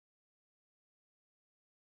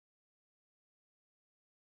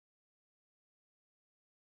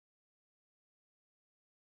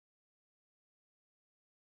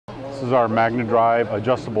This is our MagnaDrive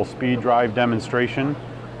adjustable speed drive demonstration.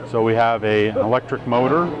 So we have an electric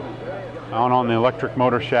motor. On the electric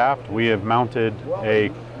motor shaft, we have mounted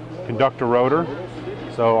a conductor rotor.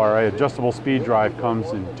 So our adjustable speed drive comes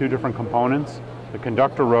in two different components. The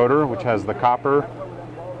conductor rotor, which has the copper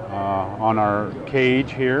on our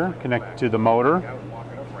cage here, connected to the motor.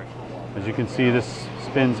 As you can see, this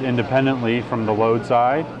spins independently from the load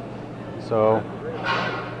side. So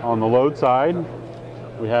on the load side,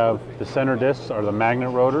 we have the center discs are the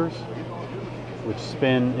magnet rotors, which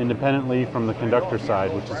spin independently from the conductor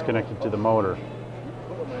side, which is connected to the motor.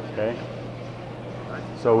 Okay.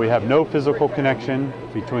 So we have no physical connection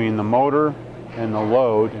between the motor and the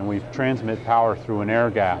load, and we transmit power through an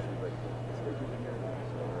air gap.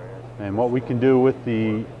 And what we can do with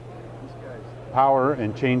the power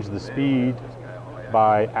and change the speed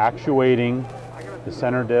by actuating the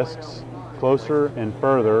center discs closer and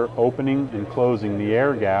further, opening and closing the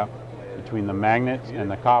air gap between the magnet and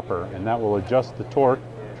the copper, and that will adjust the torque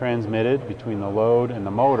transmitted between the load and the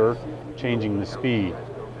motor, changing the speed.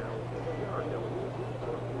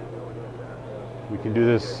 We can do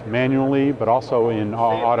this manually, but also in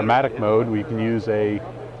automatic mode. We can use a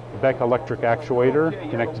Beck Electric Actuator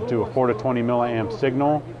connected to a 4 to 20 milliamp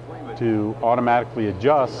signal to automatically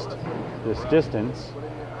adjust this distance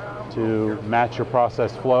to match your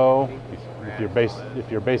process flow. If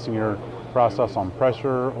you're basing your process on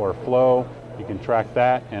pressure or flow, you can track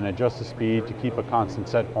that and adjust the speed to keep a constant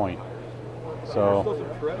set point. So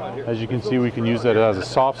as you can see, we can use it as a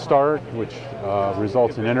soft start, which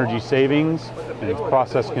results in energy savings and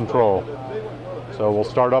process control. So we'll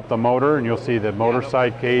start up the motor and you'll see the motor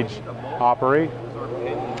side cage operate.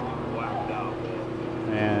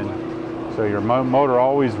 And so your motor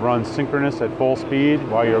always runs synchronous at full speed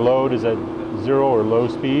while your load is at zero or low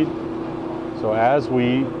speed. So as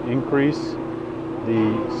we increase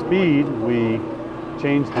the speed, we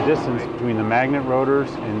change the distance between the magnet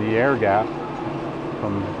rotors and the air gap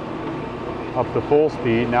from up to full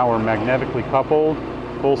speed. Now we're magnetically coupled,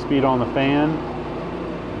 full speed on the fan.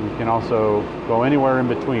 We can also go anywhere in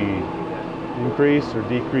between, increase or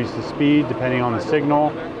decrease the speed depending on the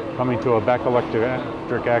signal coming to a Beck Electric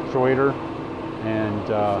Actuator,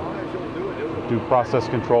 and do process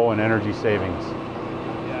control and energy savings.